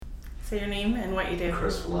Say your name and what you do.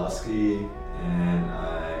 Chris Woloski, and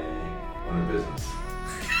I own a business.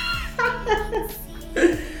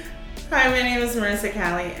 Hi, my name is Marissa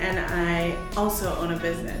Callie, and I also own a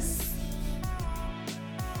business.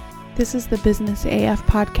 This is the Business AF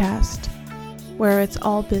podcast, where it's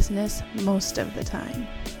all business most of the time.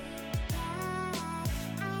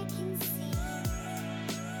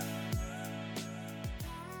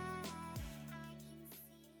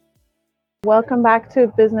 Welcome back to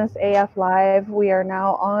Business AF Live. We are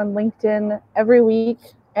now on LinkedIn every week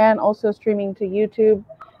and also streaming to YouTube.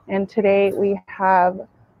 And today we have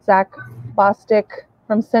Zach Bostic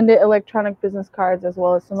from Send It Electronic Business Cards, as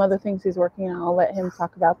well as some other things he's working on. I'll let him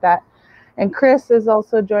talk about that. And Chris is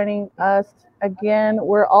also joining us again.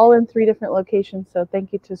 We're all in 3 different locations, so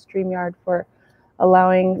thank you to StreamYard for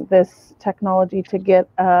allowing this technology to get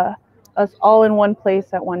us all in one place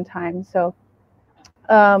at one time. So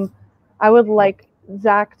I would like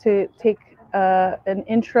Zach to take an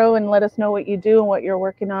intro and let us know what you do and what you're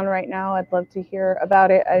working on right now. I'd love to hear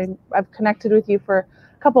about it. I've connected with you for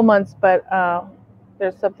a couple months, but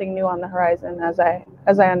there's something new on the horizon as I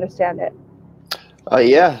understand it.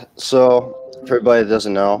 Yeah, so for everybody that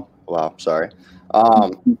doesn't know, my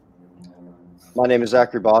name is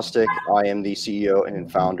Zachary Bostic. I am the CEO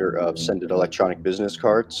and founder of Send It Electronic Business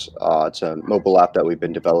Cards. It's a mobile app that we've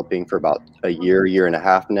been developing for about a year and a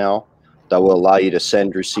half now, that will allow you to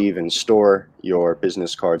send, receive, and store your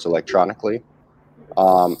business cards electronically.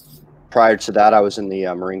 Prior to that, I was in the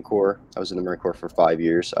Marine Corps. I was in the Marine Corps for 5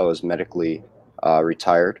 years. I was medically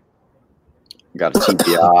retired. Got a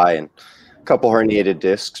TBI and a couple herniated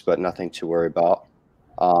discs, but nothing to worry about.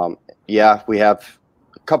 We have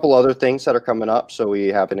a couple other things that are coming up. So we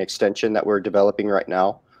have an extension that we're developing right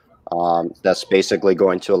now. That's basically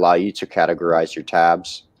going to allow you to categorize your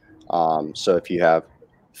tabs. So if you have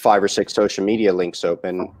 5 or 6 social media links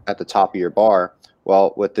open at the top of your bar,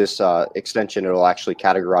 well, with this extension, it'll actually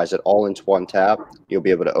categorize it all into one tab. You'll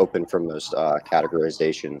be able to open from those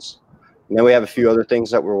categorizations. And then we have a few other things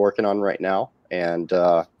that we're working on right now, and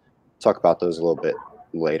talk about those a little bit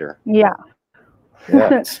later. Yeah.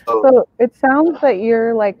 So it sounds that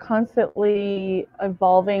you're like constantly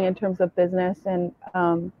evolving in terms of business, and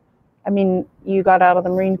I mean, you got out of the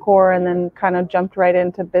Marine Corps and then kind of jumped right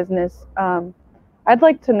into business. I'd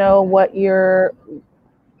like to know the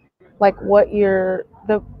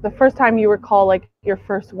first time you recall like your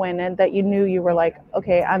first win, and that you knew you were like,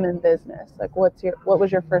 okay, I'm in business. Like, what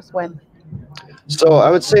was your first win? So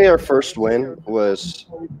I would say our first win was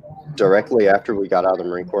directly after we got out of the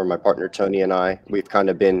Marine Corps. My partner Tony and I, we've kind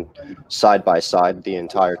of been side by side the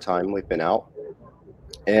entire time we've been out.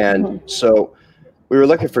 And so we were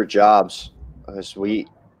looking for jobs, as we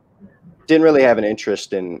didn't really have an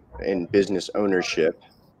interest in business ownership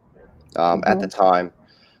at the time.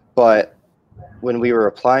 But when we were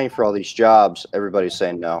applying for all these jobs, everybody's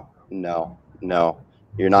saying, no,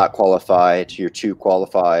 you're not qualified, you're too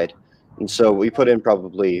qualified. And so we put in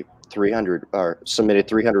probably 300 or submitted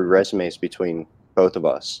 300 resumes between both of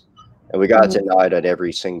us. And we got denied at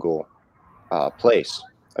every single place.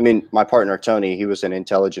 I mean, my partner, Tony, he was an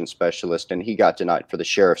intelligence specialist, and he got denied for the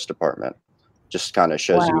sheriff's department. Just kind of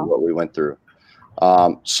shows you what we went through.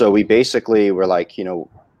 So we basically were like,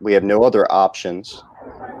 we have no other options.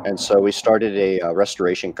 And so we started a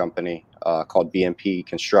restoration company called BMP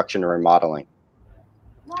Construction and Remodeling.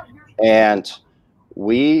 And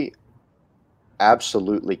we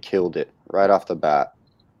absolutely killed it right off the bat.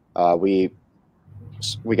 We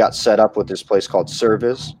got set up with this place called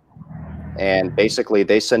Service, and basically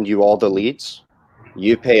they send you all the leads.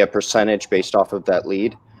 You pay a percentage based off of that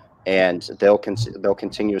lead, and they'll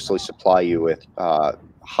continuously supply you with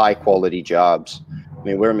high quality jobs. I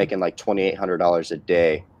mean, we were making like $2,800 a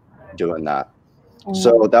day doing that.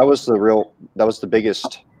 So that was the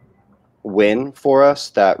biggest win for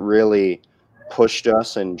us, that really pushed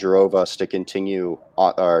us and drove us to continue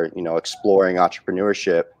our exploring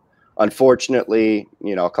entrepreneurship. Unfortunately,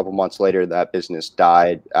 a couple months later, that business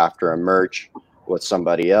died after a merge with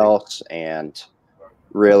somebody else, and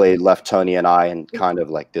really left Tony and I in kind of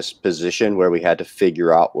like this position where we had to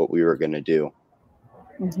figure out what we were going to do.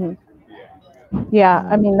 Yeah,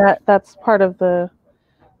 I mean, that's part of the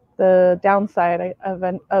downside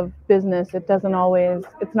of business. It's not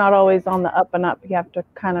always on the up and up. You have to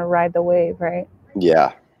kind of ride the wave, right?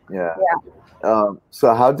 Yeah.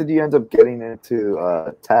 So how did you end up getting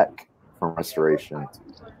into tech from restoration?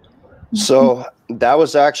 So that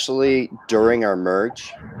was actually during our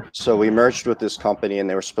merge. So we merged with this company, and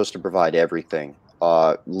they were supposed to provide everything,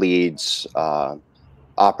 leads,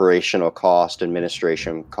 operational cost,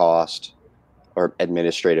 administration cost, or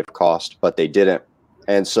administrative cost, but they didn't.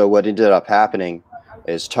 And so what ended up happening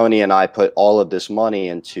is Tony and I put all of this money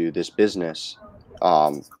into this business.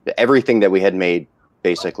 Everything that we had made,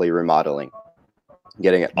 basically remodeling,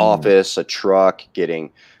 getting an office, a truck,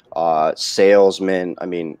 getting salesmen. I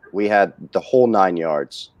mean, we had the whole 9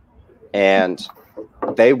 yards, and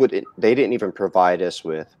they didn't even provide us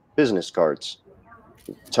with business cards.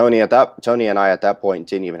 Tony and I at that point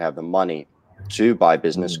didn't even have the money to buy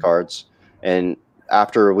business cards. And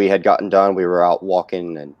after we had gotten done, we were out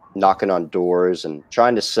walking and knocking on doors and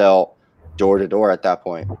trying to sell door to door at that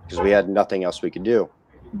point because we had nothing else we could do.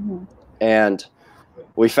 And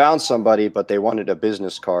we found somebody, but they wanted a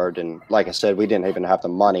business card. And like I said, we didn't even have the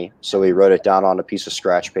money. So we wrote it down on a piece of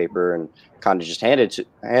scratch paper and kind of just handed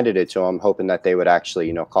it to them, hoping that they would actually,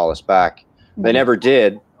 you know, call us back. They never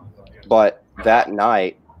did. But that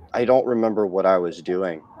night, I don't remember what I was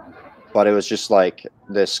doing, but it was just like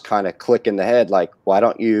this kind of click in the head, like, why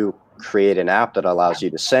don't you create an app that allows you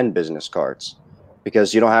to send business cards?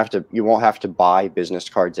 Because you won't have to buy business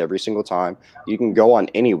cards every single time. You can go on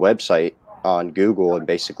any website on Google and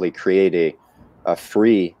basically create a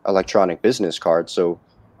free electronic business card. So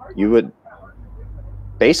you would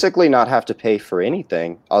basically not have to pay for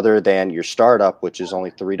anything other than your startup, which is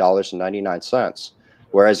only $3.99.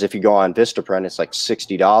 Whereas if you go on Vistaprint, it's like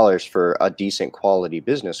 $60 for a decent quality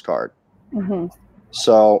business card.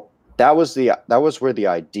 So that was where the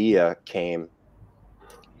idea came.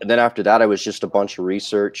 And then after that, it was just a bunch of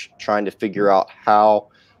research, trying to figure out how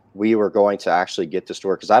we were going to actually get this to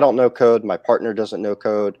work. Because I don't know code. My partner doesn't know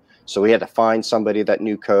code. So we had to find somebody that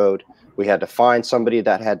knew code. We had to find somebody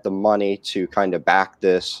that had the money to kind of back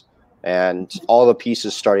this. And all the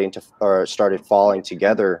pieces started falling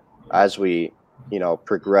together as we, you know,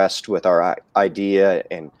 progressed with our idea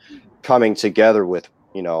and coming together with,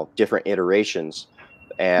 you know, different iterations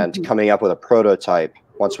and coming up with a prototype.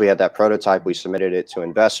 Once we had that prototype, we submitted it to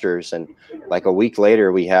investors, and like a week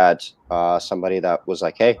later, we had somebody that was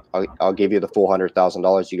like, "Hey, I'll give you the full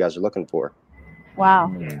 $100,000 you guys are looking for."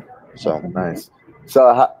 Wow. So Nice.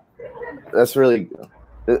 So that's really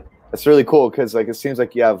cool because like it seems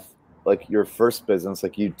like you have like your first business,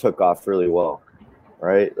 like you took off really well,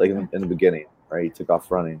 right? Like in the beginning, right? You took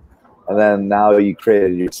off running, and then now you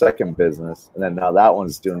created your second business, and then now that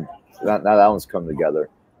one's come together.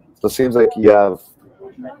 So it seems like you have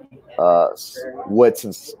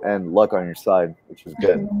wits and luck on your side, which is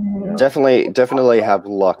good. definitely have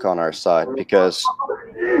luck on our side because,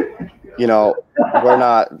 you know, we're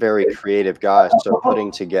not very creative guys. So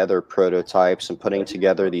putting together prototypes and putting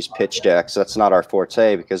together these pitch decks, that's not our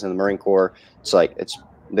forte, because in the Marine Corps,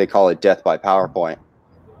 they call it death by PowerPoint.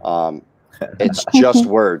 It's just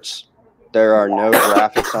words. There are no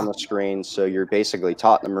graphics on the screen. So you're basically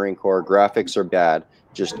taught in the Marine Corps, graphics are bad.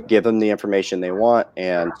 Just give them the information they want.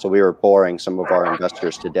 And so we were boring some of our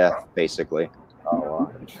investors to death, basically.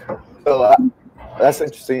 Oh, wow. So that's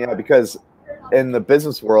interesting, yeah, because in the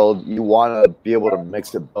business world, you want to be able to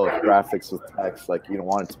mix it both, graphics with text. Like you don't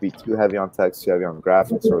want it to be too heavy on text, too heavy on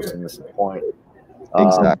graphics, or it's missing the point.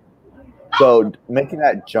 Exactly. So making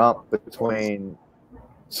that jump between.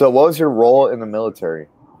 So what was your role in the military?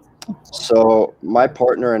 So my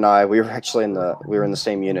partner and I, we were in the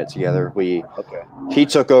same unit together. He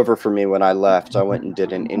took over for me when I left. I went and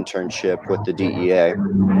did an internship with the DEA.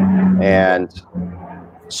 And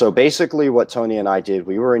so basically what Tony and I did,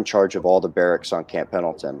 we were in charge of all the barracks on Camp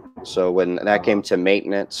Pendleton. So when that came to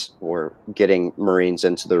maintenance or getting Marines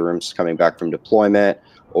into the rooms coming back from deployment,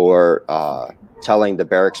 or telling the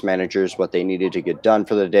barracks managers what they needed to get done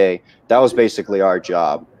for the day, that was basically our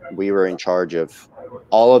job. We were in charge of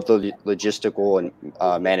all of the logistical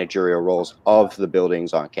and managerial roles of the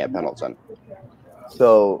buildings on Camp Pendleton.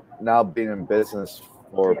 So now being in business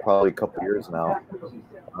for probably a couple of years now,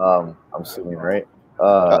 I'm assuming, right?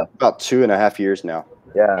 About 2.5 years now.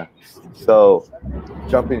 Yeah. So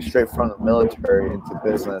jumping straight from the military into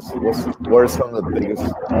business, what are some of the biggest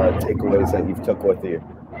takeaways that you've took with you?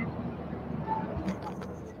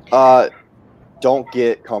 Don't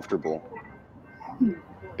get comfortable,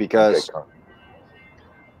 because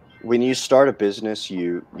when you start a business,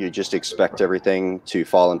 you just expect everything to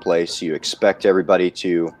fall in place. You expect everybody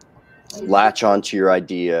to latch onto your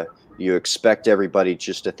idea. You expect everybody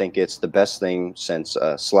just to think it's the best thing since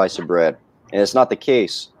a slice of bread. And it's not the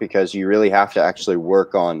case, because you really have to actually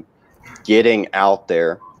work on getting out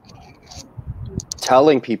there,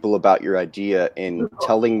 telling people about your idea and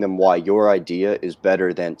telling them why your idea is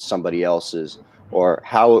better than somebody else's, or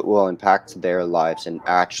how it will impact their lives and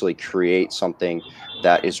actually create something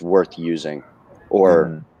that is worth using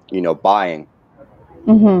or, buying.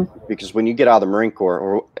 Because when you get out of the Marine Corps,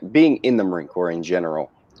 or being in the Marine Corps in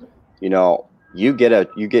general, you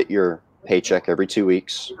get your paycheck every 2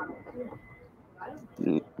 weeks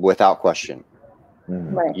without question.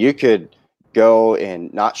 Right. You could go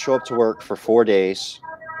and not show up to work for 4 days.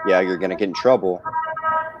 Yeah, you're going to get in trouble,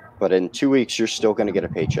 but in 2 weeks, you're still going to get a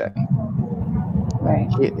paycheck. Right.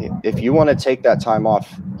 If you want to take that time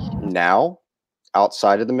off now,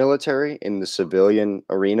 outside of the military, in the civilian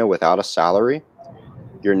arena without a salary,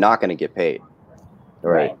 you're not going to get paid.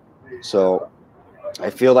 Right. So I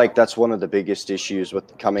feel like that's one of the biggest issues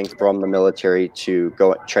with coming from the military to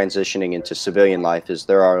transitioning into civilian life is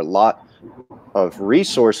there are a lot of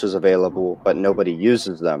resources available, but nobody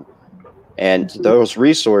uses them. And those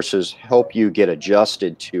resources help you get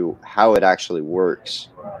adjusted to how it actually works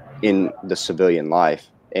in the civilian life.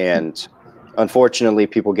 And unfortunately,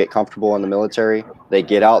 people get comfortable in the military. They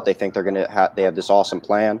get out. They think they have this awesome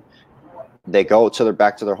plan. They go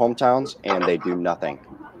back to their hometowns and they do nothing.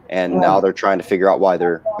 And now they're trying to figure out why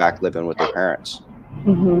they're back living with their parents.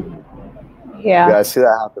 Yeah. I see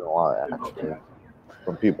that happen a lot actually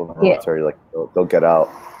from people in the military. Like they'll get out,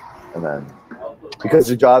 and then because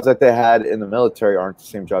the jobs that they had in the military aren't the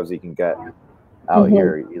same jobs you can get out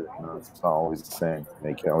here either. You know, it's not always the same.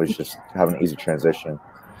 You can always just have an easy transition.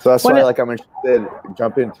 So that's why, like, I'm interested in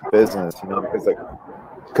jumping into business, you know,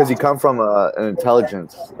 because you come from an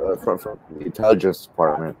intelligence from the intelligence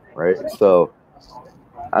department, right? So,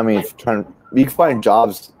 I mean, you can find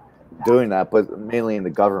jobs doing that, but mainly in the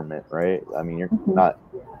government, right? I mean, you're not,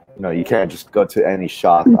 you know, you can't just go to any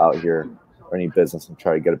shop out here or any business and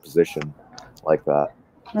try to get a position like that.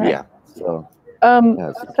 Right. Yeah. So.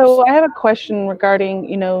 So I have a question regarding,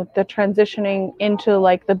 you know, the transitioning into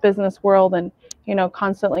like the business world and, you know,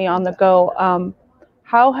 constantly on the go.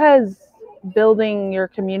 How has building your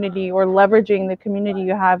community or leveraging the community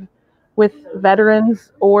you have with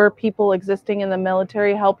veterans or people existing in the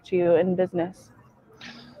military helped you in business?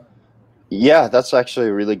 Yeah, that's actually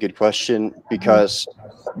a really good question because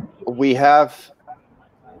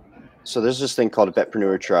there's this thing called a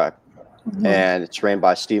Vetpreneur Tribe. And it's ran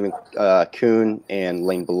by Stephen Kuhn and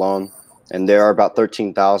Lane Balone. And there are about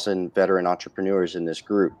 13,000 veteran entrepreneurs in this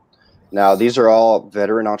group. Now, these are all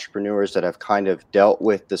veteran entrepreneurs that have kind of dealt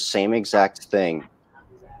with the same exact thing.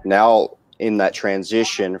 Now, in that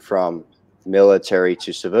transition from military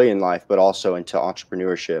to civilian life, but also into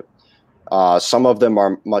entrepreneurship. Some of them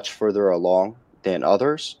are much further along than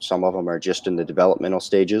others. Some of them are just in the developmental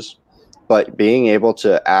stages. But being able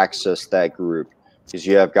to access that group, because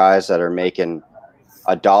you have guys that are making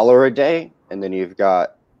 $1 a day, and then you've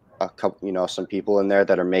got a couple, you know, some people in there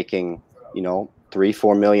that are making, you know,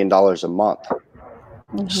 $3-4 million a month.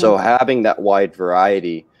 So having that wide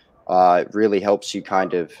variety really helps you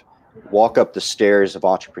kind of walk up the stairs of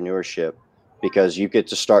entrepreneurship, because you get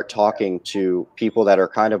to start talking to people that are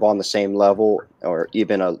kind of on the same level or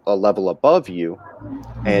even a level above you,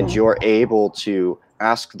 and you're able to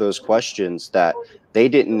ask those questions that they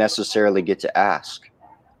didn't necessarily get to ask,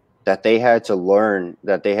 that they had to learn,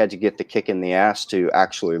 that they had to get the kick in the ass to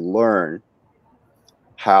actually learn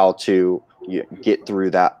how to get through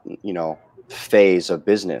that, you know, phase of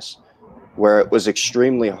business, where it was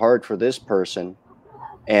extremely hard for this person.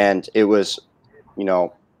 And it was, you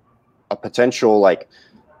know, a potential, like,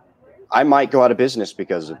 I might go out of business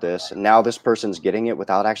because of this. And now this person's getting it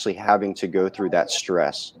without actually having to go through that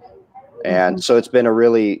stress. And so it's been a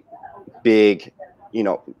really big, you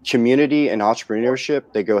know, community and entrepreneurship,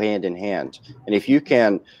 they go hand in hand. And if you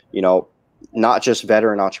can, you know, not just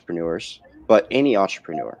veteran entrepreneurs, but any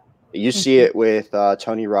entrepreneur, you see it with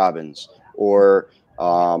Tony Robbins or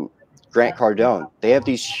Grant Cardone. They have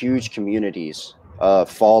these huge communities of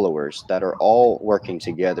followers that are all working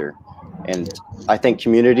together. And I think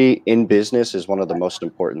community in business is one of the most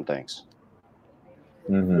important things.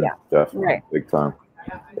 Yeah, definitely. Big time.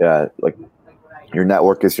 Yeah, like your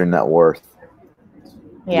network is your net worth.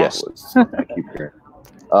 Yes. I keep hearing.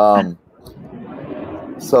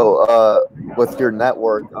 So with your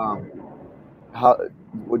network, how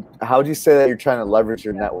do you say that you're trying to leverage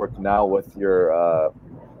your network now with your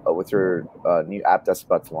new app that's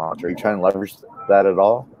about to launch? Are you trying to leverage that at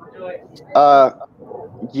all?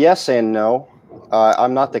 Yes and no.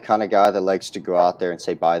 I'm not the kind of guy that likes to go out there and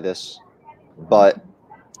say, buy this, but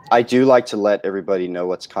I do like to let everybody know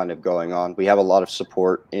what's kind of going on. We have a lot of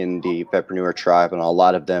support in the Vetpreneur Tribe, and a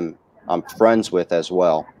lot of them I'm friends with as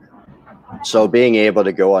well. So being able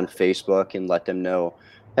to go on Facebook and let them know,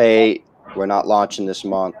 hey, we're not launching this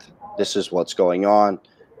month, this is what's going on.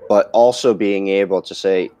 But also being able to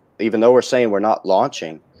say, even though we're saying we're not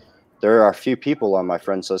launching, there are a few people on my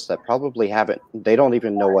friends list that probably they don't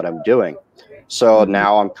even know what I'm doing. So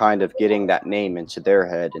now I'm kind of getting that name into their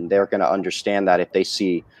head, and they're going to understand that if they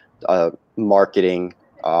see marketing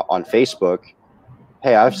on Facebook,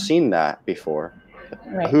 hey, I've seen that before.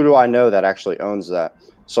 Right. Who do I know that actually owns that?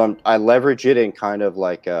 So I leverage it in kind of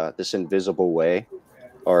like this invisible way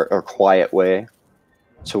or quiet way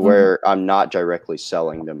to where I'm not directly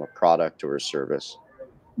selling them a product or a service.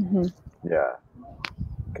 Mm-hmm. Yeah.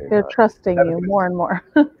 Okay, They're trusting you more and more.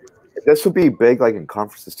 This would be big, like in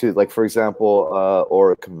conferences too, like for example,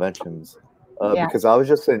 or conventions. Yeah. Because I was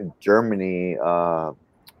just in Germany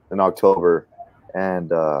in October,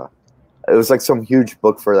 and it was like some huge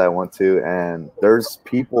book fair that I went to, and there's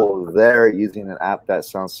people there using an app that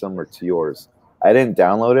sounds similar to yours. I didn't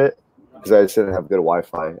download it because I just didn't have good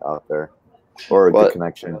Wi-Fi out there or a good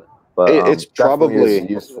connection. But it's probably is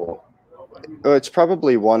useful. It's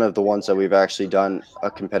probably one of the ones that we've actually done a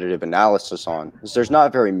competitive analysis on, because there's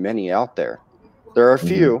not very many out there. There are a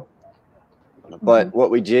few, but what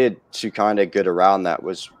we did to kind of get around that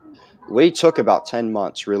was we took about 10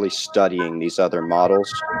 months really studying these other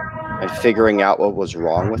models and figuring out what was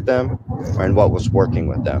wrong with them and what was working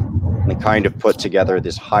with them, and kind of put together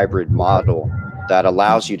this hybrid model that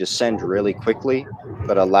allows you to send really quickly,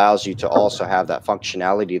 but allows you to also have that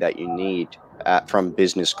functionality that you need from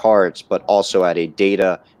business cards, but also at a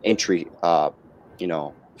data entry,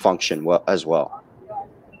 function as well.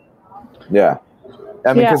 Yeah.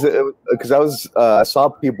 I mean, because I saw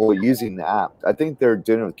people using the app. I think they're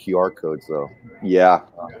doing it with QR codes though. Yeah.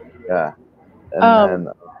 Yeah. And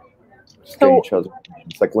then just getting each other.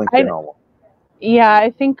 It's like LinkedIn almost. Yeah, I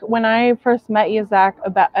think when I first met you, Zach,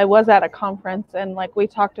 I was at a conference, and like we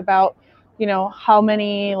talked about, how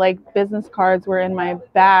many like business cards were in my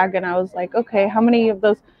bag, and I was like, okay, how many of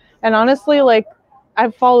those? And honestly, like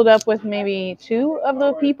I've followed up with maybe 2 of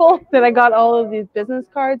the people that I got all of these business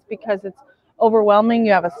cards, because it's overwhelming.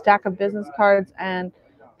 You have a stack of business cards, and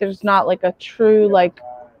there's not like a true like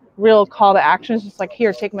real call to action. It's just like,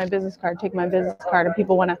 here, take my business card, and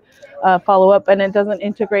people want to follow up, and it doesn't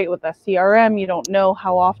integrate with a CRM. You don't know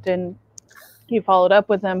how often you followed up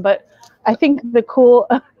with them. But I think the cool,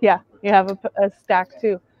 you have a stack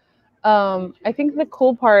too. I think the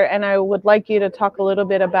cool part, and I would like you to talk a little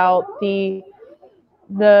bit about the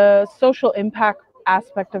social impact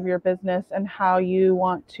aspect of your business and how you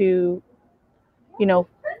want to,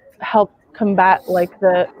 help combat like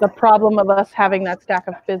the problem of us having that stack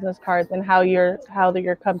of business cards, and how your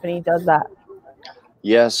company does that.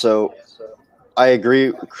 Yeah, so I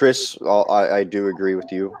agree, Chris. I do agree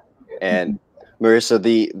with you, and Marissa.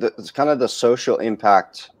 The kind of the social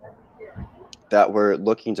impact that we're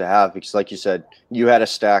looking to have, because like you said, you had a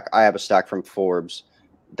stack, I have a stack from Forbes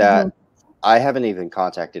that I haven't even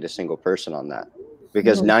contacted a single person on that,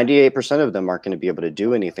 because 98% of them aren't going to be able to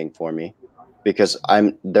do anything for me, because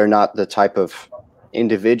they're not the type of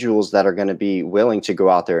individuals that are going to be willing to go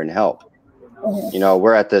out there and help.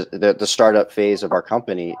 We're at the startup phase of our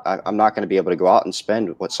company. I'm not going to be able to go out and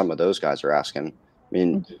spend what some of those guys are asking. I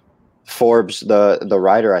mean, Forbes, the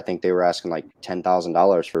writer, I think they were asking like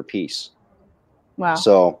 $10,000 for a piece. Wow.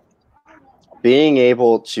 So being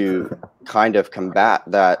able to kind of combat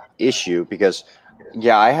that issue, because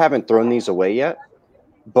I haven't thrown these away yet,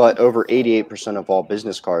 but over 88% of all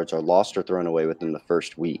business cards are lost or thrown away within the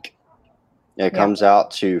first week. And it comes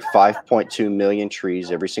out to 5.2 million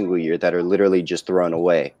trees every single year that are literally just thrown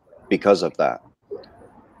away because of that.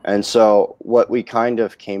 And so what we kind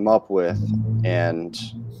of came up with, and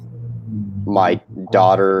my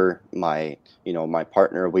daughter, my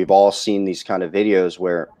partner, we've all seen these kind of videos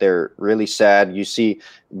where they're really sad. You see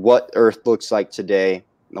what Earth looks like today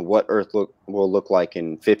and what Earth will look like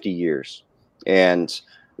in 50 years. And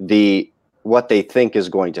what they think is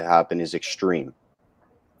going to happen is extreme.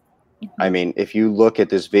 I mean, if you look at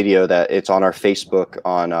this video that it's on our Facebook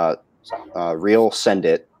on Real Send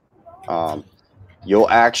It, you'll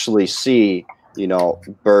actually see,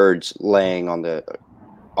 birds laying on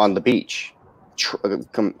the beach,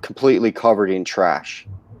 completely covered in trash.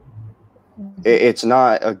 It's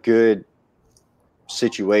not a good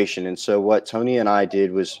situation. And so what Tony and I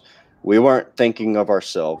did was, we weren't thinking of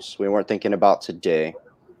ourselves. We weren't thinking about today.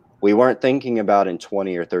 We weren't thinking about in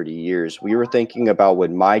 20 or 30 years. We were thinking about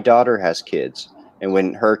when my daughter has kids and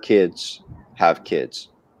when her kids have kids.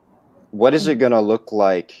 What is it going to look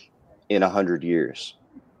like in 100 years?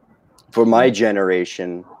 For my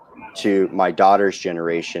generation to my daughter's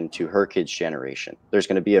generation to her kids' generation, there's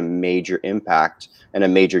going to be a major impact and a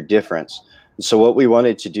major difference. And so what we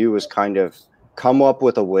wanted to do was kind of come up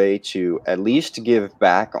with a way to at least give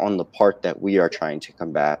back on the part that we are trying to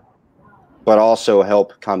combat, but also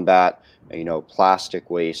help combat, plastic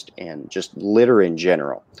waste and just litter in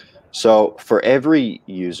general. So for every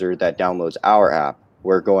user that downloads our app,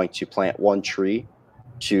 we're going to plant 1 tree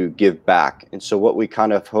to give back. And so what we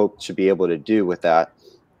kind of hope to be able to do with that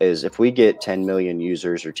is if we get 10 million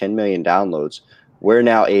users or 10 million downloads, we're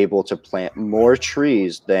now able to plant more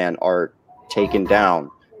trees than are taken down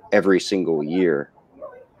every single year.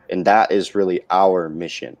 And that is really our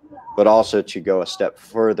mission, but also to go a step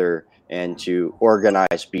further and to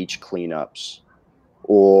organize beach cleanups,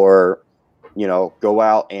 or, you know, go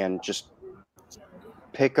out and just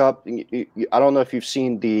pick up. I don't know if you've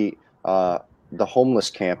seen the homeless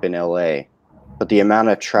camp in LA, but the amount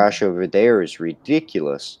of trash over there is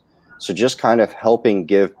ridiculous. So just kind of helping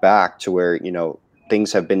give back to where, you know,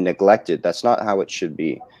 things have been neglected. That's not how it should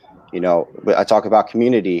be. You know, I talk about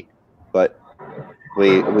community, but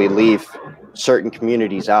we leave certain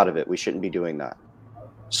communities out of it. We shouldn't be doing that.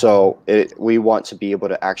 So we want to be able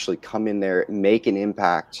to actually come in there, make an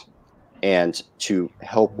impact, and to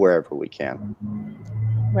help wherever we can.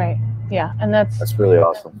 Right. Yeah. And that's really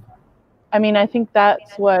awesome. I mean, I think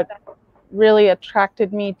that's what really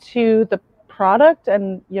attracted me to the product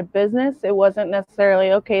and your business. It wasn't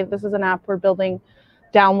necessarily, okay, this is an app we're building,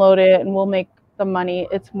 download it and we'll make the money.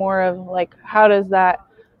 It's more of like, how does that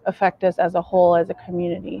affect us as a whole, as a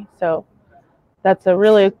community? So that's a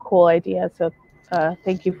really cool idea. So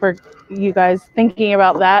thank you for you guys thinking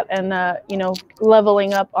about that and, you know,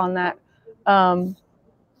 leveling up on that.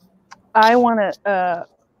 I want to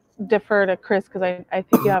defer to Chris because I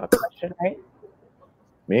think you have a question, right?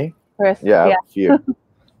 Me? Chris? Yeah, a few.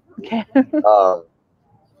 Okay.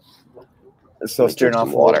 So steering off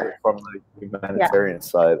water from the humanitarian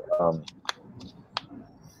side.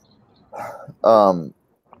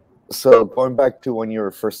 So going back to when you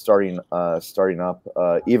were first starting up,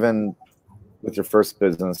 even with your first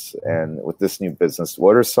business and with this new business,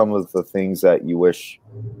 what are some of the things that you wish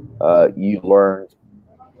you learned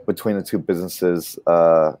between the two businesses?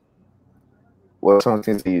 What are some of the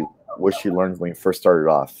things that you wish you learned when you first started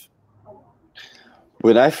off?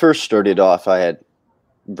 When I first started off, I had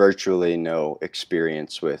virtually no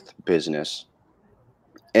experience with business.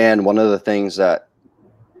 And one of the things that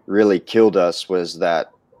really killed us was that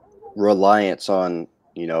reliance on,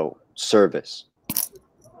 you know, service.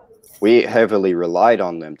 We heavily relied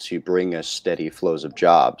on them to bring us steady flows of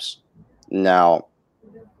jobs. Now,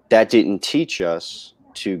 that didn't teach us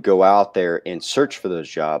to go out there and search for those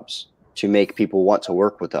jobs to make people want to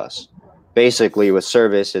work with us. Basically, with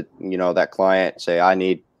service, you know, that client say, I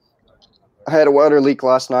had a water leak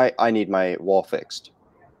last night, I need my wall fixed.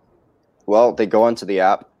 Well, they go onto the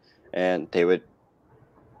app and they would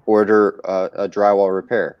order a drywall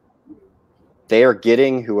repair. They are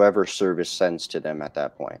getting whoever service sends to them at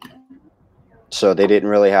that point. So they didn't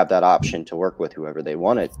really have that option to work with whoever they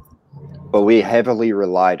wanted. But we heavily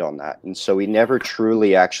relied on that. And so we never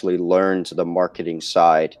truly actually learned the marketing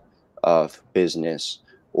side of business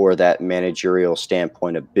or that managerial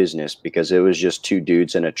standpoint of business, because it was just two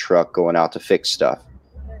dudes in a truck going out to fix stuff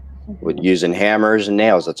with using hammers and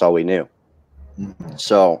nails. That's all we knew.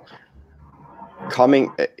 So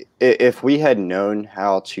if we had known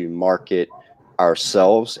how to market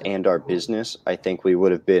ourselves and our business, I think we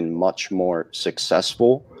would have been much more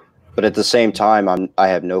successful. But at the same time, I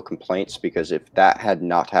have no complaints, because if that had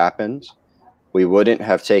not happened, we wouldn't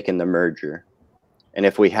have taken the merger. And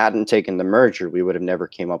if we hadn't taken the merger, we would have never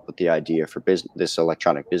came up with the idea for this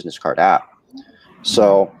electronic business card app.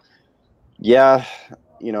 So, yeah,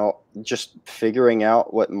 you know, just figuring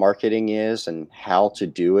out what marketing is and how to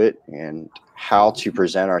do it and how to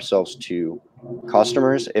present ourselves to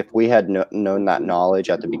customers. If we had known that knowledge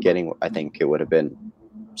at the beginning, I think it would have been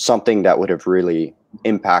something that would have really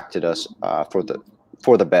impacted us for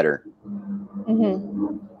the better.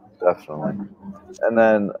 Mm-hmm. Definitely. And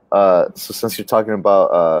then, so since you're talking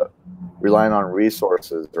about relying on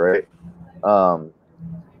resources, right?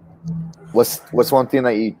 What's one thing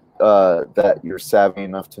that that you're savvy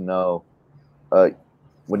enough to know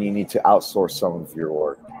when you need to outsource some of your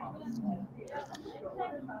work?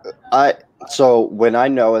 So when I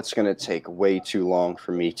know it's going to take way too long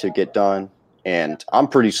for me to get done, and I'm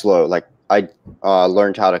pretty slow. Like I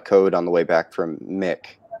learned how to code on the way back from Mick,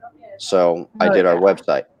 so I did our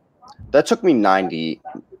website. That took me 90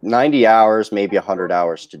 hours, maybe 100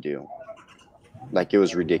 hours to do. Like, it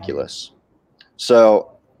was ridiculous.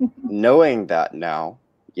 So knowing that now,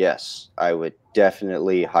 yes, I would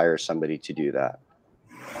definitely hire somebody to do that.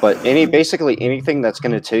 But basically anything that's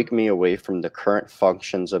going to take me away from the current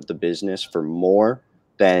functions of the business for more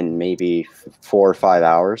than maybe 4 or 5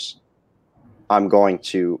 hours, I'm going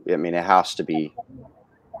to, it has to be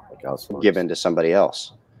given to somebody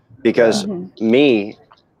else. Because me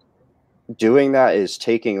doing that is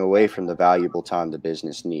taking away from the valuable time the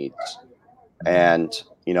business needs. And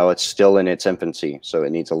you know, it's still in its infancy, so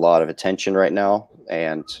it needs a lot of attention right now,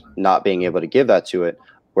 and not being able to give that to it,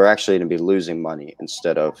 we're actually going to be losing money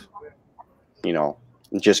instead of, you know,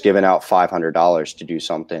 just giving out $500 to do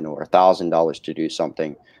something or $1,000 to do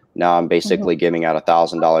something. Now I'm basically giving out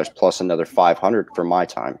 $1,000 plus another 500 for my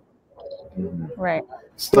time. Right.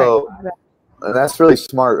 So and that's really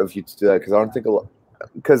smart of you to do that, because I don't think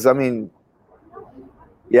because I mean,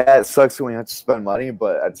 yeah, it sucks when you have to spend money,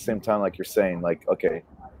 but at the same time, like you're saying, like, okay,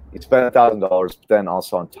 you spend $1,000, but then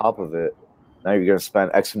also on top of it, now you're going to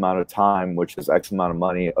spend X amount of time, which is X amount of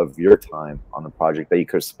money of your time on the project that you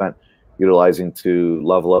could have spent utilizing to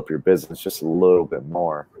level up your business just a little bit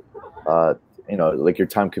more. You know, like your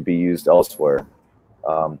time could be used elsewhere.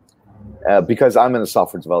 Because I'm in the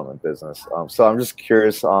software development business, so I'm just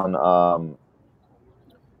curious on.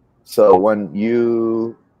 So when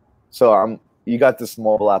you got this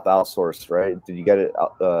mobile app outsourced, right? Did you get it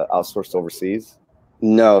outsourced overseas?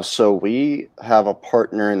 No, so we have a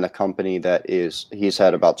partner in the company that he's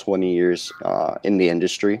had about 20 years in the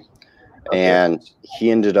industry, and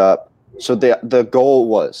he ended up. So the goal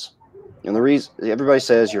was, and the reason everybody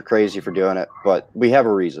says you're crazy for doing it, but we have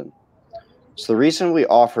a reason. So the reason we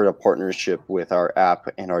offered a partnership with our app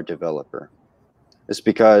and our developer is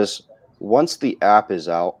because once the app is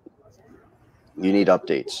out, you need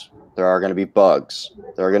updates. There are going to be bugs.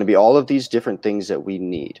 There are going to be all of these different things that we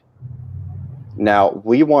need. Now,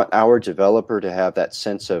 we want our developer to have that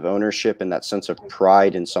sense of ownership and that sense of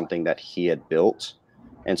pride in something that he had built.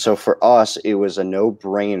 And so for us, it was a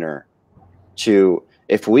no-brainer to,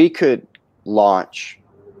 if we could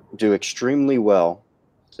do extremely well,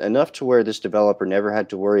 enough to where this developer never had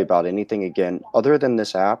to worry about anything again other than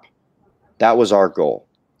this app, that was our goal,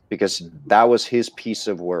 because that was his piece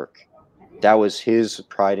of work. That was his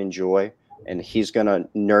pride and joy, and he's going to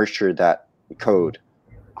nurture that code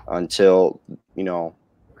until, you know,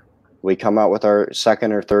 we come out with our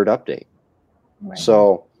second or third update. Right.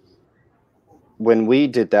 So when we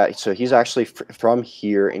did that, so he's actually from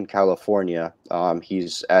here in California.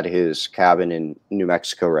 He's at his cabin in New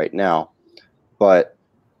Mexico right now, but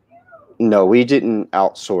no, we didn't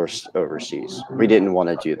outsource overseas. We didn't want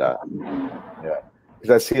to do that. Yeah,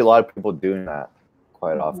 because I see a lot of people doing that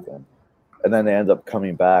quite often, and then they end up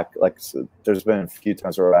coming back. Like, so there's been a few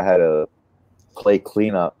times where I had to play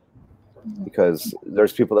cleanup because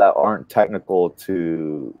there's people that aren't technical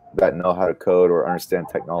that know how to code or understand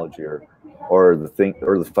technology or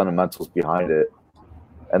the fundamentals behind it.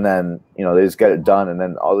 And then, you know, they just get it done, and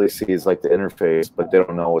then all they see is like the interface, but they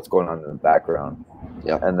don't know what's going on in the background.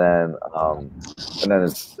 Yeah. And then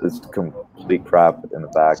it's complete crap in the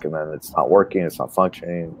back, and then it's not working, it's not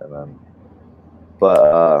functioning, and then.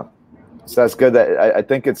 But so that's good. That I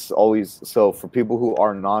think it's always so for people who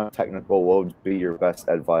are non-technical. What would be your best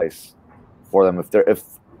advice for them if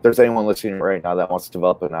there's anyone listening right now that wants to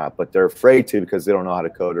develop an app, but they're afraid to because they don't know how to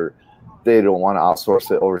code or they don't want to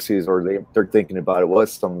outsource it overseas, or they're thinking about it?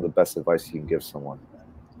 What's some of the best advice you can give someone?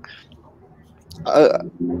 I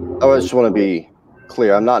just want to be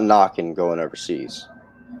clear. I'm not knocking going overseas.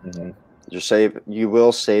 You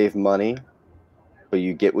will save money, but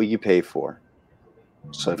you get what you pay for.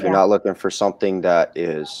 So if you're not looking for something that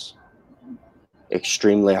is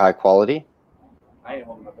extremely high quality,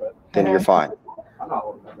 then you're fine.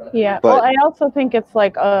 Yeah, but, well, I also think it's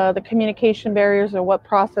like the communication barriers or what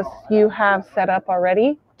process you have set up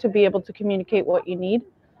already to be able to communicate what you need,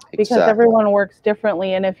 because everyone works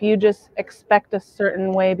differently. And if you just expect a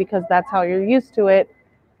certain way because that's how you're used to it,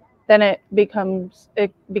 then it becomes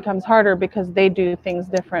harder because they do things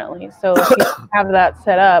differently. So if you have that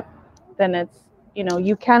set up, then it's, you know,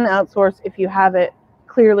 you can outsource if you have it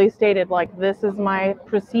clearly stated, like, this is my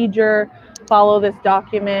procedure, follow this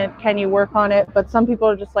document, can you work on it? But some people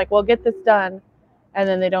are just like, well, get this done, and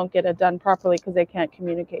then they don't get it done properly because they can't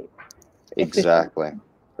communicate. Exactly.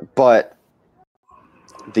 But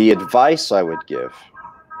the advice I would give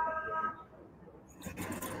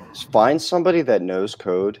is find somebody that knows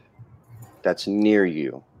code that's near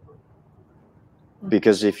you,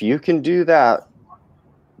 because if you can do that,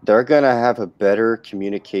 they're going to have a better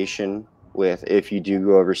communication with, if you do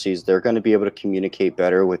go overseas, they're going to be able to communicate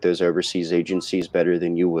better with those overseas agencies better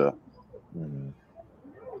than you will.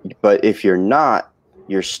 But if you're not,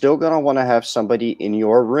 you're still going to want to have somebody in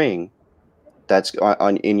your ring that's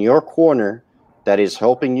in your corner that is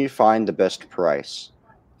helping you find the best price,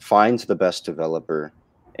 finds the best developer,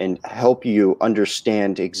 and help you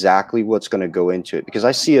understand exactly what's going to go into it. Because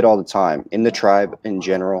I see it all the time in the tribe in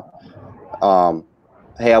general.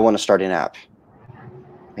 Hey, I want to start an app.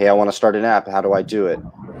 Hey, I want to start an app. How do I do it?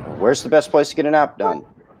 Where's the best place to get an app done?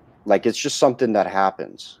 Like, it's just something that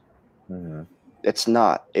happens. it's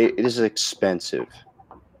not. It is expensive.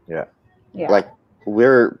 Yeah. Like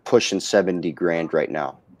we're pushing 70 grand right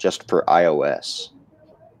now just for iOS.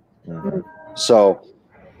 Mhm. So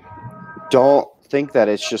don't think that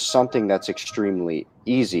it's just something that's extremely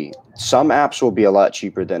easy. Some apps will be a lot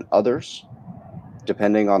cheaper than others,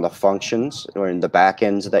 depending on the functions or in the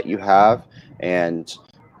backends that you have and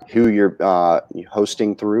who you're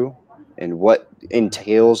hosting through and what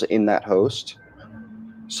entails in that host.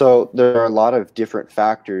 So there are a lot of different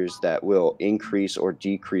factors that will increase or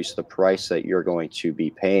decrease the price that you're going to be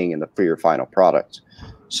paying for your final product.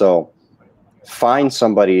 So find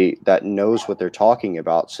somebody that knows what they're talking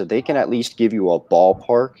about so they can at least give you a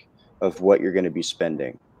ballpark of what you're going to be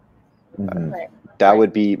spending. Mhm. That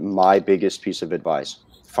would be my biggest piece of advice.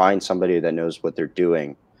 Find somebody that knows what they're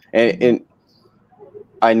doing. And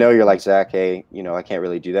I know you're like, Zach, hey, I can't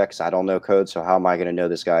really do that because I don't know code. So how am I going to know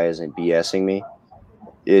this guy isn't BSing me?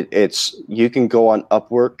 It's you can go on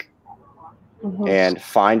Upwork and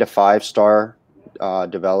find a 5-star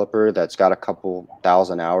developer that's got a couple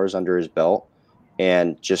thousand hours under his belt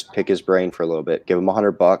and just pick his brain for a little bit. Give him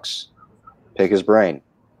 $100, pick his brain.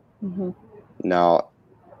 Now,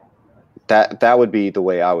 that would be the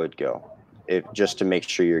way I would go, just to make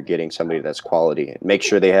sure you're getting somebody that's quality. Make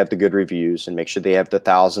sure they have the good reviews and make sure they have the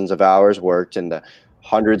thousands of hours worked and the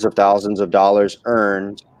hundreds of thousands of dollars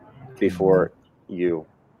earned before you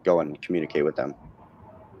go and communicate with them.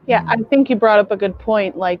 Yeah, I think you brought up a good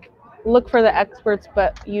point. Like, look for the experts,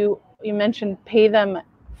 but you mentioned pay them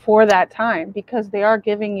for that time because they are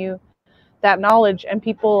giving you that knowledge, and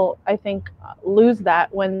people, I think, lose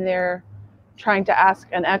that when they're trying to ask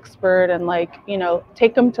an expert and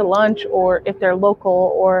take them to lunch, or if they're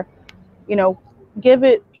local, or give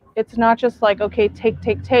it. It's not just like, okay,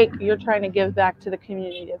 take. You're trying to give back to the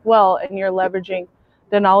community as well, and you're leveraging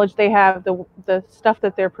the knowledge they have, the stuff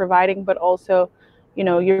that they're providing, but also,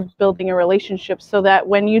 you're building a relationship so that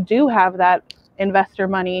when you do have that investor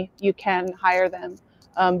money, you can hire them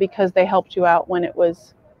because they helped you out when it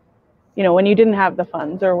was, when you didn't have the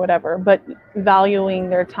funds or whatever, but valuing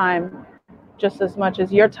their time just as much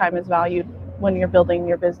as your time is valued when you're building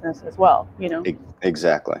your business as well,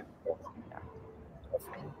 Exactly.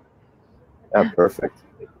 Yeah, perfect.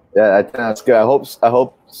 Yeah, I think that's good. I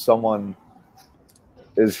hope someone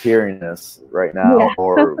is hearing this right now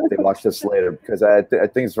or they watch this later, because I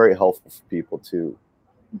think it's very helpful for people to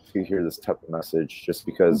hear this type of message, just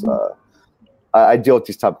because I deal with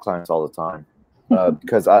these type of clients all the time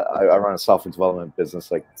because I run a software development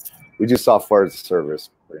business. Like, we do software as a service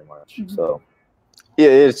pretty much. So yeah,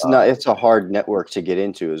 it's a hard network to get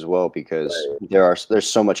into as well, because there's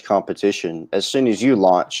so much competition. As soon as you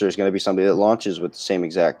launch, there's going to be somebody that launches with the same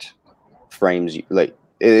exact frames. Like,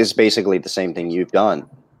 it is basically the same thing you've done.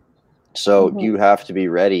 So you have to be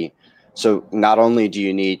ready. So not only do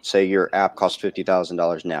you need, say your app costs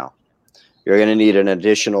 $50,000 now, you're going to need an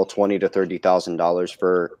additional $20,000 to $30,000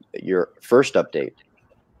 for your first update.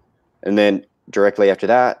 And then directly after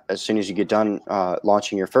that, as soon as you get done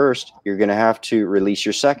launching your first, you're going to have to release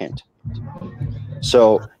your second.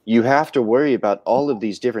 So you have to worry about all of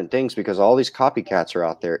these different things, because all these copycats are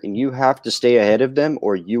out there, and you have to stay ahead of them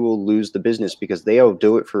or you will lose the business, because they'll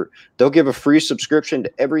give a free subscription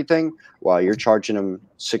to everything while you're charging them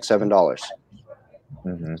 $6,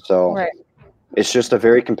 $7. So it's just a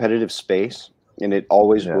very competitive space, and it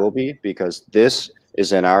always will be, because this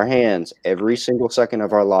is in our hands every single second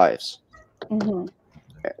of our lives.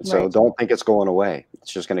 So don't think it's going away.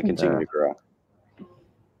 It's just going to continue to grow.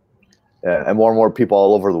 Yeah, and more people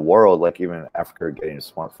all over the world, like even in Africa, are getting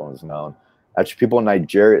smartphones now. Actually, people in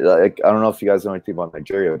Nigeria, like, I don't know if you guys know anything about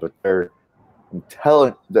Nigeria, but they're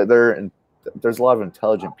intelligent. There's a lot of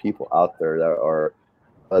intelligent people out there that are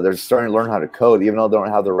they're starting to learn how to code, even though they don't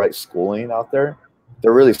have the right schooling out there.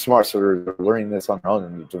 They're really smart, so they're learning this on their own,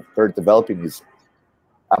 and they're developing these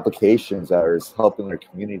applications that are helping their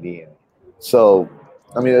community. And so,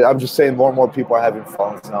 I mean, I'm just saying, more and more people are having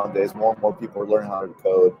phones nowadays. More and more people are learning how to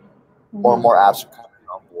code. More and more apps are coming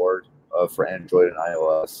on board for Android and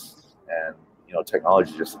iOS, and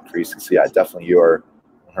technology just increasing. So yeah, definitely you are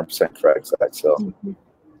 100% correct, Zach. So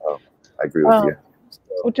I agree with you.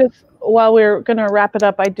 So, just while we're gonna wrap it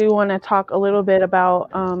up, I do want to talk a little bit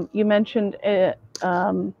about you mentioned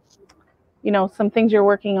some things you're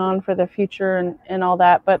working on for the future and all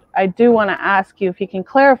that, but I do want to ask you if you can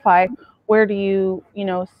clarify, where do you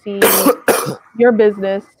see your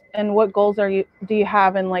business, and what goals do you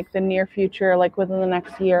have in like the near future, like within the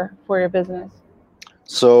next year for your business?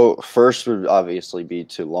 So first would obviously be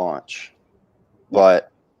to launch,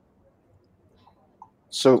 but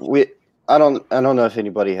so I don't know if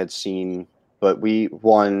anybody had seen but we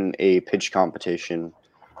won a pitch competition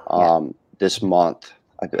this month.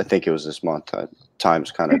 I think it was this month.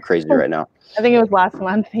 Time's kind of crazy right now. I think it was last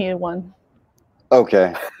month you won.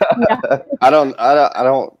 Okay. Yeah. I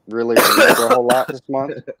don't really remember a whole lot this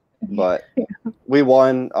month, but we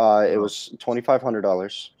won. It was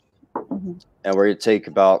 $2,500, Mhm. and we're gonna take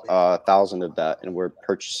about 1,000 of that, and we're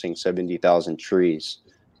purchasing 70,000 trees.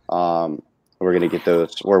 We're gonna get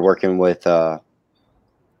those. We're working with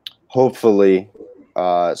hopefully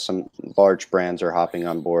some large brands are hopping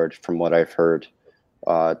on board, from what I've heard,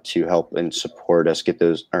 to help and support us get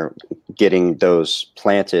those or getting those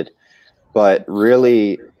planted. But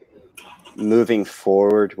really, moving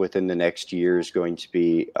forward within the next year is going to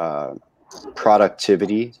be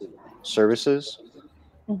productivity services,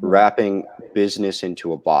 Mhm. wrapping business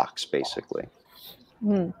into a box, basically.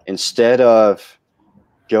 Mhm. Instead of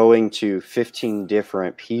going to 15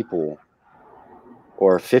 different people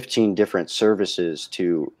or 15 different services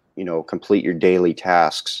to, complete your daily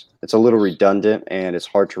tasks, it's a little redundant and it's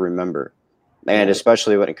hard to remember. And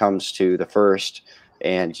especially when it comes to the first,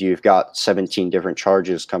 and you've got 17 different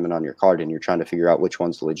charges coming on your card and you're trying to figure out which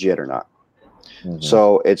one's legit or not. Mhm.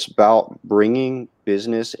 So it's about bringing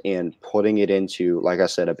business and putting it into, like I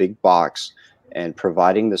said, a big box, and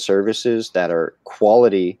providing the services that are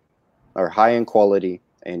quality or high in quality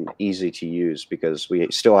and easy to use, because we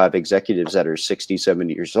still have executives that are 60,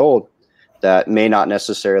 70 years old that may not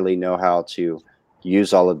necessarily know how to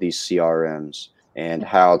use all of these CRMs and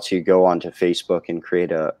how to go onto Facebook and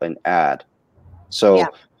create an ad. So Yeah.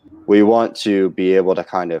 we want to be able to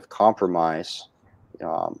kind of compromise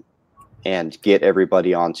and get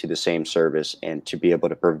everybody onto the same service, and to be able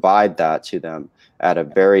to provide that to them at a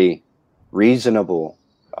very reasonable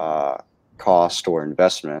cost or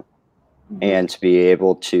investment, Mhm. and to be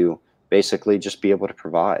able to basically just be able to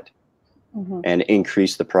provide Mhm. and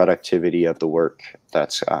increase the productivity of the work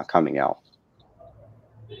that's coming out.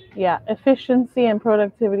 Yeah, efficiency and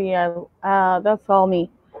productivity. That's all me.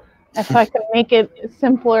 If I can make it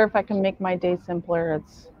simpler, if I can make my day simpler,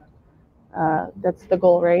 that's the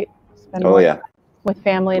goal, right? Spend Oh more yeah. time with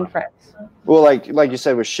family and friends. Well, like you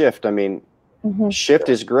said with Shift, I mean, Mhm. Shift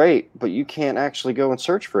is great, but you can't actually go and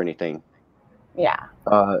search for anything. Yeah.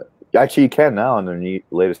 Actually, you can now on their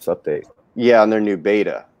latest update. Yeah, on their new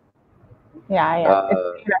beta.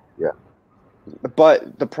 Yeah.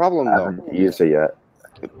 But the problem I though, haven't used it yet.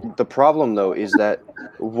 is that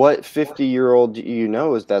what 50-year-old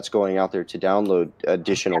is that's going out there to download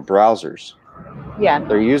additional browsers? Yeah.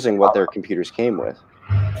 They're using what their computers came with.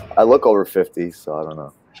 I look over 50, so I don't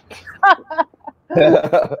know.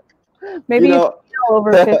 Maybe You you know, feel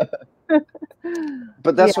over 50.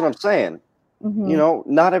 but that's what I'm saying. Mhm.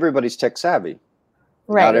 Not everybody's tech savvy.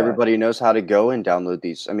 Right. Not everybody knows how to go and download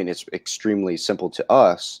these. I mean, it's extremely simple to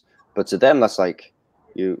us, but to them, that's like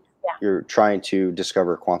you're trying to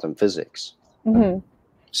discover quantum physics. Mhm.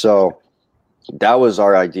 So that was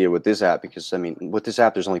our idea with this app, because I mean, with this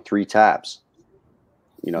app, there's only 3 tabs.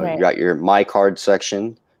 Right. You've got your My Card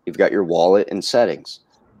section, you've got your wallet and settings.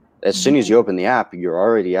 As soon as you open the app, you're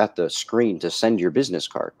already at the screen to send your business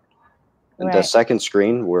card. And the Right. second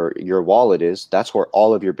screen where your wallet is, that's where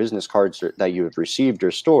all of your business cards that you have received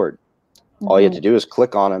are stored. All you have to do is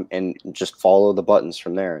click on them and just follow the buttons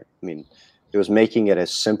from there. I mean, it was making it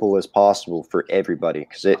as simple as possible for everybody,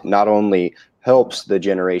 because it not only helps the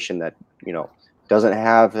generation that, doesn't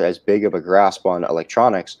have as big of a grasp on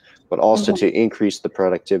electronics, but also to increase the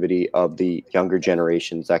productivity of the younger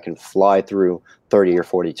generations that can fly through 30 or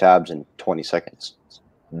 40 tabs in 20 seconds.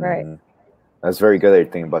 Right. Mhm. That's very good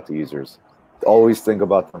at thinking about the users. Always think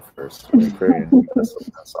about them first when you're creating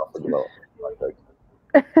software development.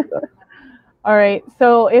 All right.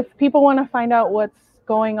 So if people want to find out what's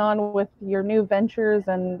going on with your new ventures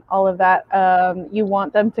and all of that, you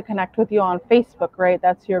want them to connect with you on Facebook, right?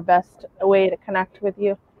 That's your best way to connect with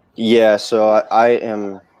you. Yeah, so I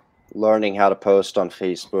am learning how to post on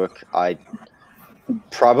Facebook. I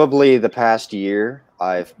probably the past year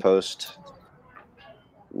I've posted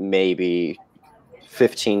maybe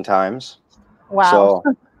 15 times. Wow. So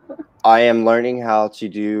I am learning how to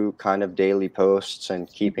do kind of daily posts and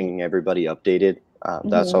keeping everybody updated.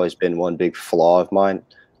 That's always been one big flaw of mine.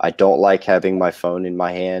 I don't like having my phone in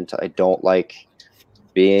my hand. I don't like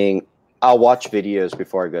I'll watch videos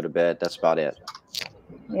before I go to bed. That's about it.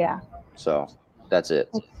 Yeah. So that's it.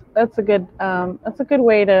 That's a good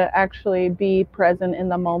way to actually be present in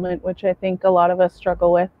the moment, which I think a lot of us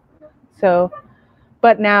struggle with. So,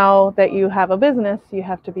 but now that you have a business, you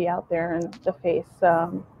have to be out there in the face.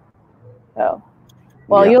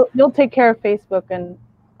 You'll take care of Facebook, and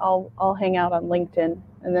I'll hang out on LinkedIn,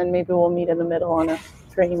 and then maybe we'll meet in the middle on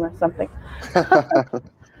stream or something.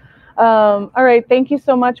 All right. Thank you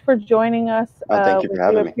so much for joining us. Thank you for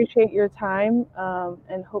having me. Appreciate your time.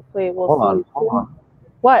 And hopefully we'll Hold see on, you hold soon. on.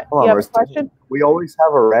 What? Hold You on, have a Marissa. question? We always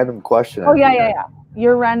have a random question. Oh, at the yeah. end.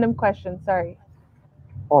 Your random question. Sorry.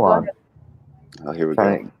 Hold Go on. ahead. Oh, here we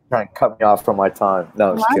Trying to cut me off from my time.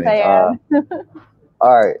 No, just Come on, kidding. Diane.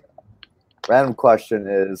 All right. Random question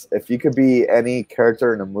is: if you could be any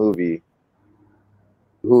character in a movie,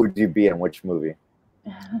 who would you be in which movie?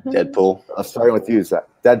 Deadpool. Starting with you, Zach.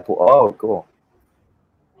 Deadpool. Oh, cool.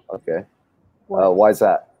 Okay. Why is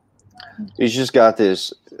that? He's just got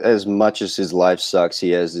this, as much as his life sucks, he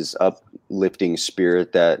has this uplifting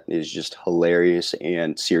spirit that is just hilarious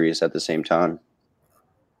and serious at the same time.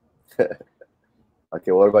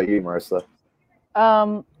 Okay, what about you, Marissa?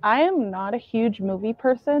 I am not a huge movie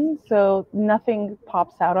person, so nothing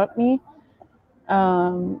pops out at me.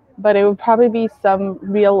 But it would probably be some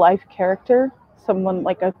real life character, someone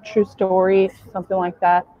like a true story, something like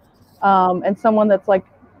that. And someone that's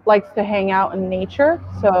likes to hang out in nature.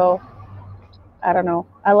 So I don't know.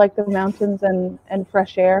 I like the mountains and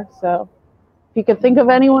fresh air. So if you could think of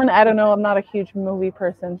anyone, I don't know. I'm not a huge movie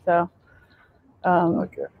person, so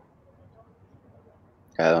Okay.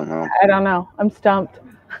 I don't know. I don't know. I'm stumped.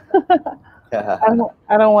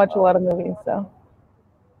 I don't watch a lot of movies, so.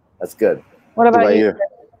 That's good. What What about about you? you?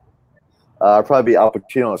 I'd probably be Al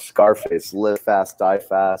Pacino, Scarface, live fast, die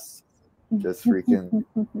fast, just freaking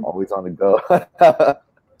always on the go.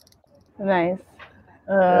 Nice.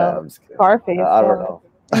 Yeah, I'm just kidding. Scarface. I don't yeah. know.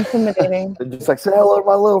 Intimidating. And just like say hello to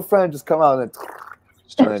my little friend, just come out and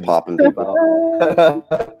Start popping people.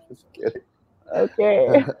 just kidding.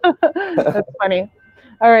 Okay. That's funny.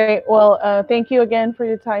 All right. Well, thank you again for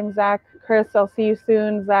your time, Zach. Chris, I'll see you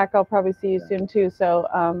soon. Zach, I'll probably see you soon too. So,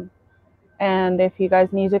 and if you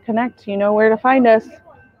guys need to connect, you know where to find us.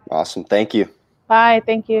 Awesome. Thank you. Bye.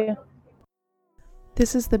 Thank you.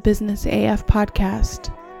 This is the Business AF podcast,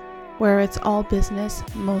 where it's all business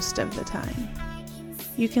most of the time.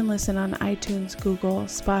 You can listen on iTunes, Google,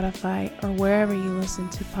 Spotify, or wherever you listen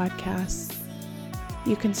to podcasts.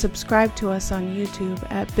 You can subscribe to us on YouTube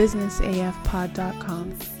at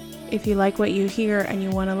businessafpod.com. If you like what you hear and you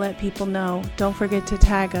want to let people know, don't forget to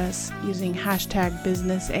tag us using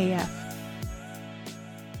 #BusinessAF.